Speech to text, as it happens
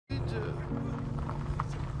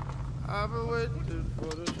I've been waiting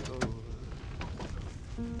for the story.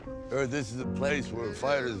 Heard this is a place where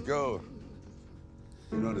fighters go.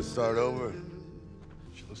 You know, to start over.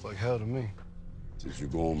 She looks like hell to me. Since you're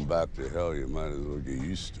going back to hell, you might as well get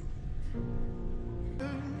used to it.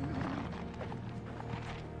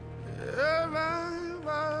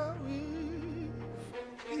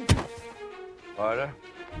 Order.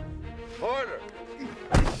 Order!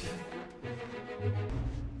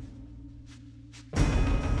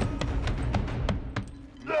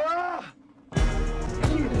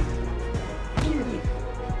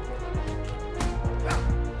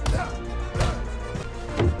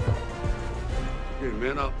 Okay,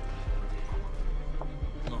 man up.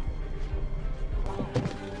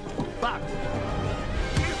 Back!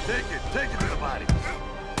 Take it to the body.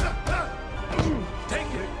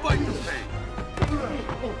 Take it, fight the pain.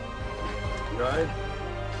 You all right?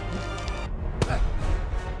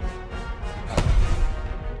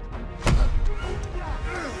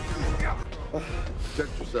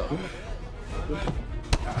 Protect yourself.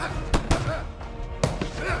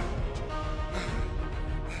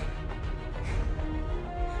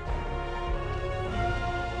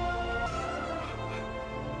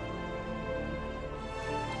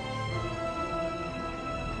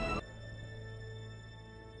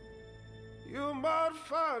 You might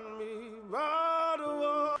find me by the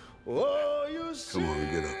wall. Oh, you see Come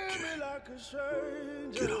on, get up, kid. me like a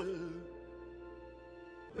stranger. Get up.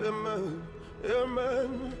 Yeah, man. Yeah,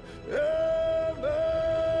 man. Yeah, man.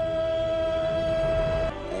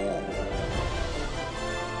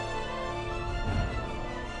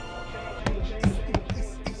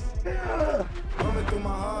 Coming through my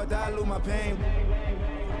heart, dilute my pain.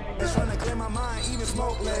 It's trying to clear my mind, even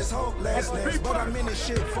smoke less, hope less. But I'm in this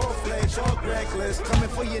shit full-fledged, talk reckless. Coming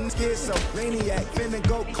for your schizo, maniac, finna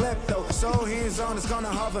go klepto. So hands-on, it's gonna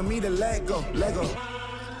hover me to let go, Lego.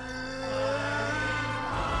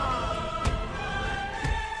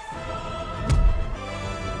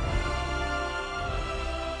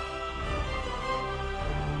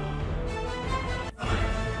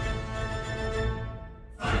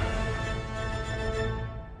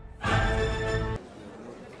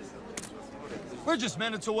 We're just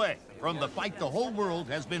minutes away from the fight the whole world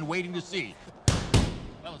has been waiting to see.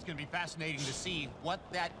 Well, it's going to be fascinating to see what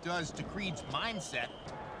that does to Creed's mindset.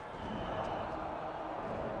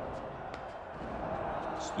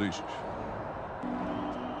 Слышишь?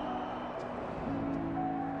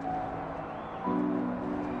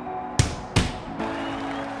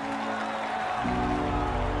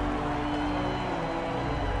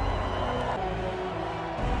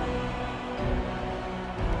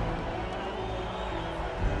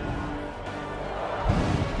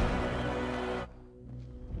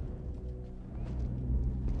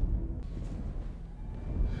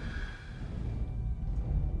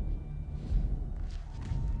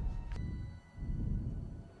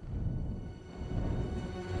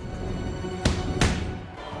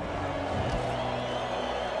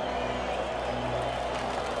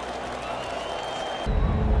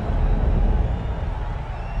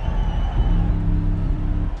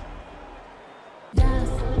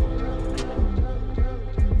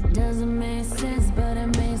 Doesn't make sense, but it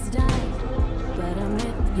makes sense. But I'm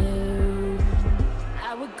with you.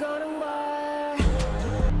 I would go to war.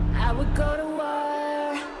 I would go to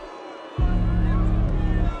war.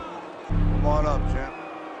 Come on up, champ.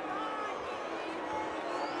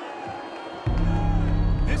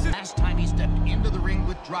 This is the last time he stepped into the ring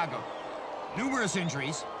with Drago. Numerous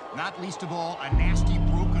injuries, not least of all a nasty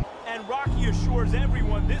broken. And Rocky assures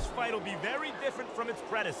everyone this fight will be very different from its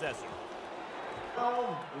predecessor.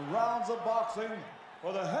 12 rounds of boxing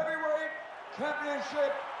for the heavyweight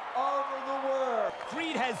championship of the world.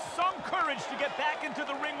 Creed has some courage to get back into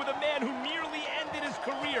the ring with a man who nearly ended his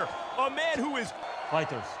career. A man who is...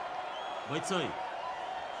 Fighters, бойцы,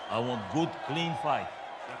 I want good, clean fight.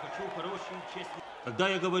 Когда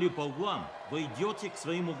я говорю по углам, вы идете к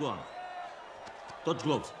своим углам. Touch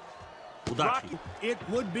gloves. Удачи. It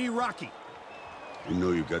would be Rocky. You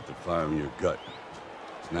know you got the fire in your gut,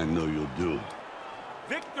 and I know you'll do it.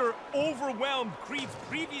 Victor overwhelmed Creed's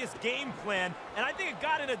previous game plan, and I think it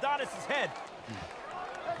got in Adonis's head.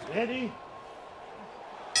 Ready?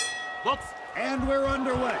 Looks, and we're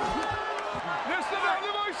underway.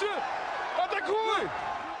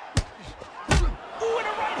 Ooh, and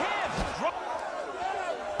a right hand!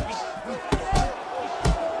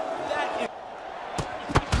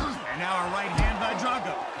 And now a right hand by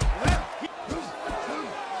Drago.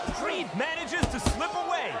 Creed manages to slip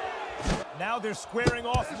away. Now they're squaring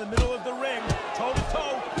off in the middle of the ring,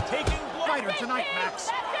 toe-to-toe, taking blood. Fighter tonight, Max.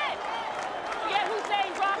 That's it. Forget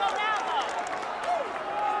Hussein Drago now, though.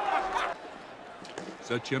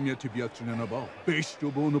 Зачем я тебя тренировал? Бей,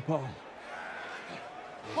 чтобы он упал.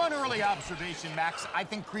 One early observation, Max. I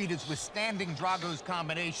think Creed is withstanding Drago's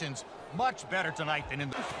combinations much better tonight than in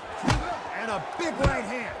the... And a big right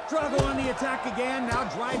hand. Drago on the attack again, now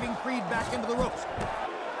driving Creed back into the ropes.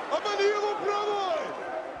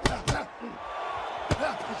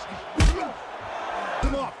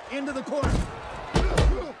 Come off, into the corner.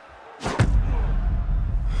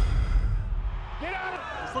 Get out of...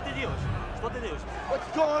 Что ты делаешь? Что ты делаешь? What's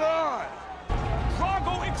going on?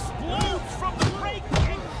 Drago explodes from the break,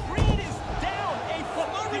 and Creed is down. A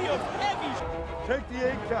flurry of heavy... Take the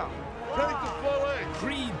 8 count. Take the full 8.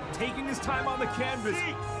 Creed taking his time on the canvas.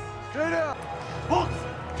 Straight out. Hooks.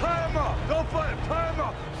 Tie him up. Don't fight him. Tie him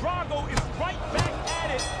up. Drago is right back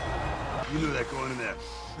at it. You knew that going in there.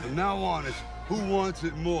 From now on, it's who wants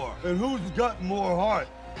it more and who's got more heart.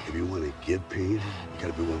 If you want to give pain, you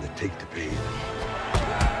gotta be willing to take the pain.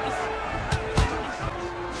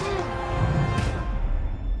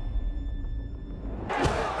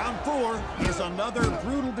 Round 4 is another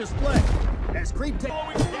brutal display. As Creed takes...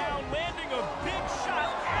 Going down, landing a big shot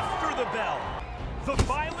after the bell. The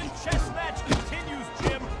violent chess match continues,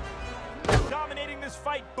 Jim. Dominating this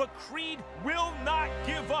fight, but Creed will not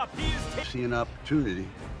give up. He is taking... See an opportunity,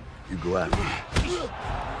 you go after it.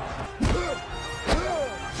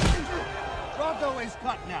 Drago is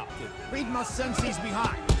cut now. Creed must sense he's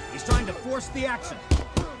behind. He's trying to force the action.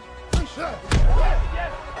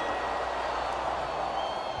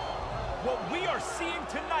 What we are seeing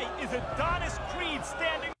tonight is Adonis Creed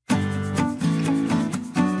standing...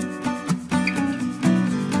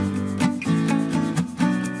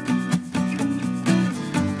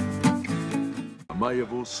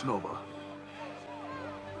 Majevo Snova.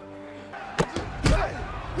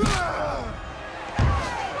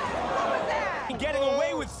 Getting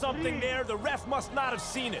away with something there, the ref must not have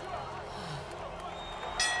seen it.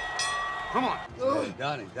 Come on. Hey,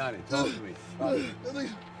 Donnie, talk to me. Your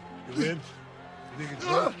ribs? You think it's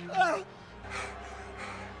good?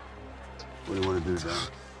 What do you want to do,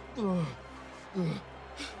 Donnie?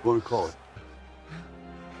 What do we call it?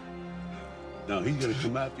 No, he's gonna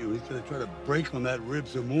come after you. He's gonna try to break on that rib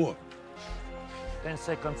some more. 10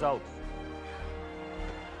 seconds out.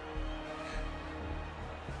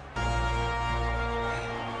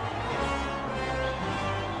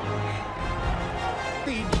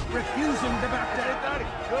 Creed refusing to back down.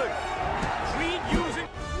 Good. Creed using...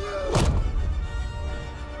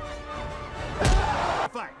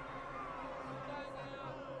 Fight.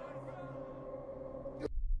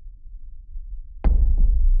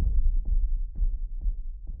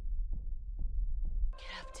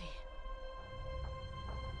 Get up, D.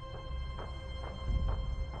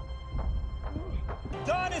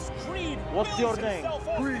 Adonis Creed What's your wills name? himself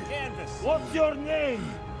off the canvas. What's your name?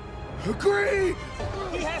 Creed!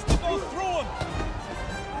 He has to go through him.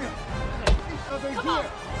 Come on.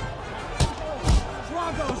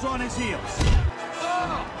 Drago's on his heels.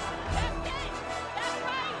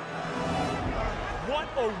 What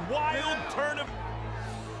a wild turn of...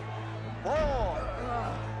 4,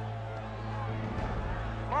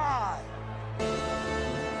 5.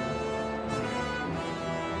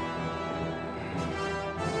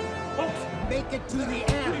 Make it to the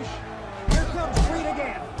end. Here comes Creed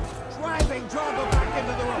again. Driving Drago back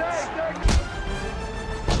into the ropes.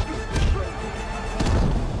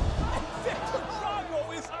 Victor Drago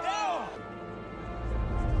is down.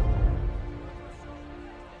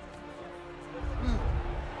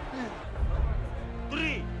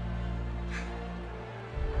 3,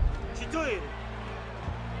 4.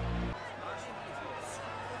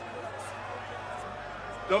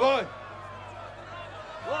 Давай.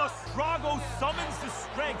 Drago summons the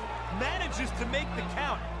strength, manages to make the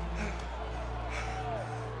count.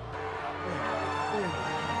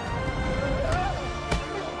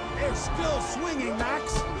 They're still swinging,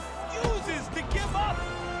 Max. Refuses to give up.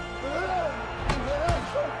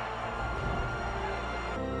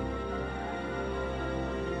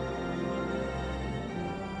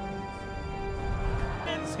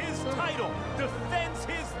 Defends his title, defends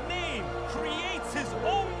his name, creates his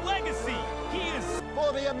own legacy. He is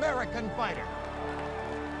For the American fighter.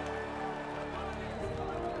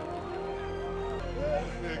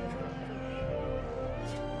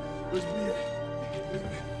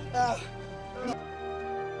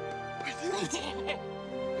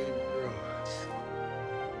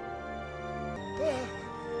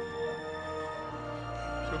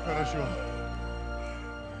 Все хорошо.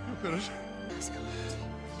 Все хорошо.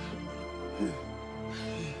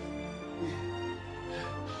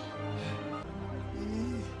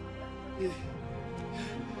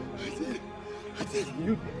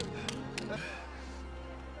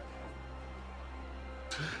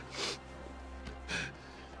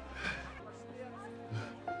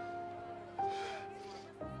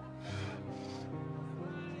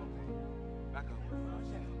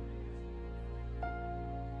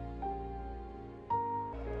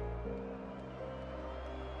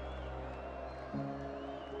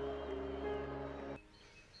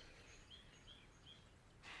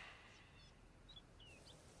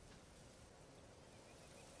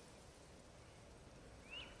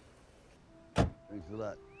 Good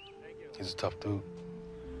luck. Thank you. He's a tough dude.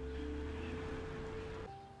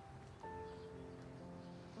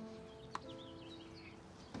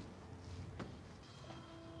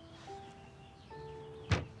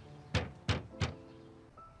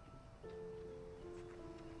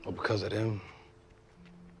 But because of them,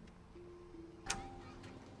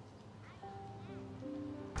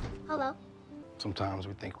 Hello. sometimes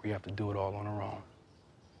we think we have to do it all on our own.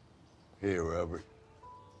 Hey, Robert.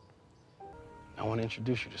 I want to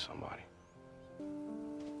introduce you to somebody.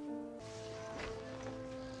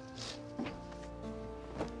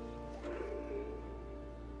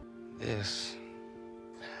 This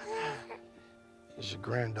is your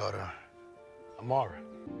granddaughter, Amara.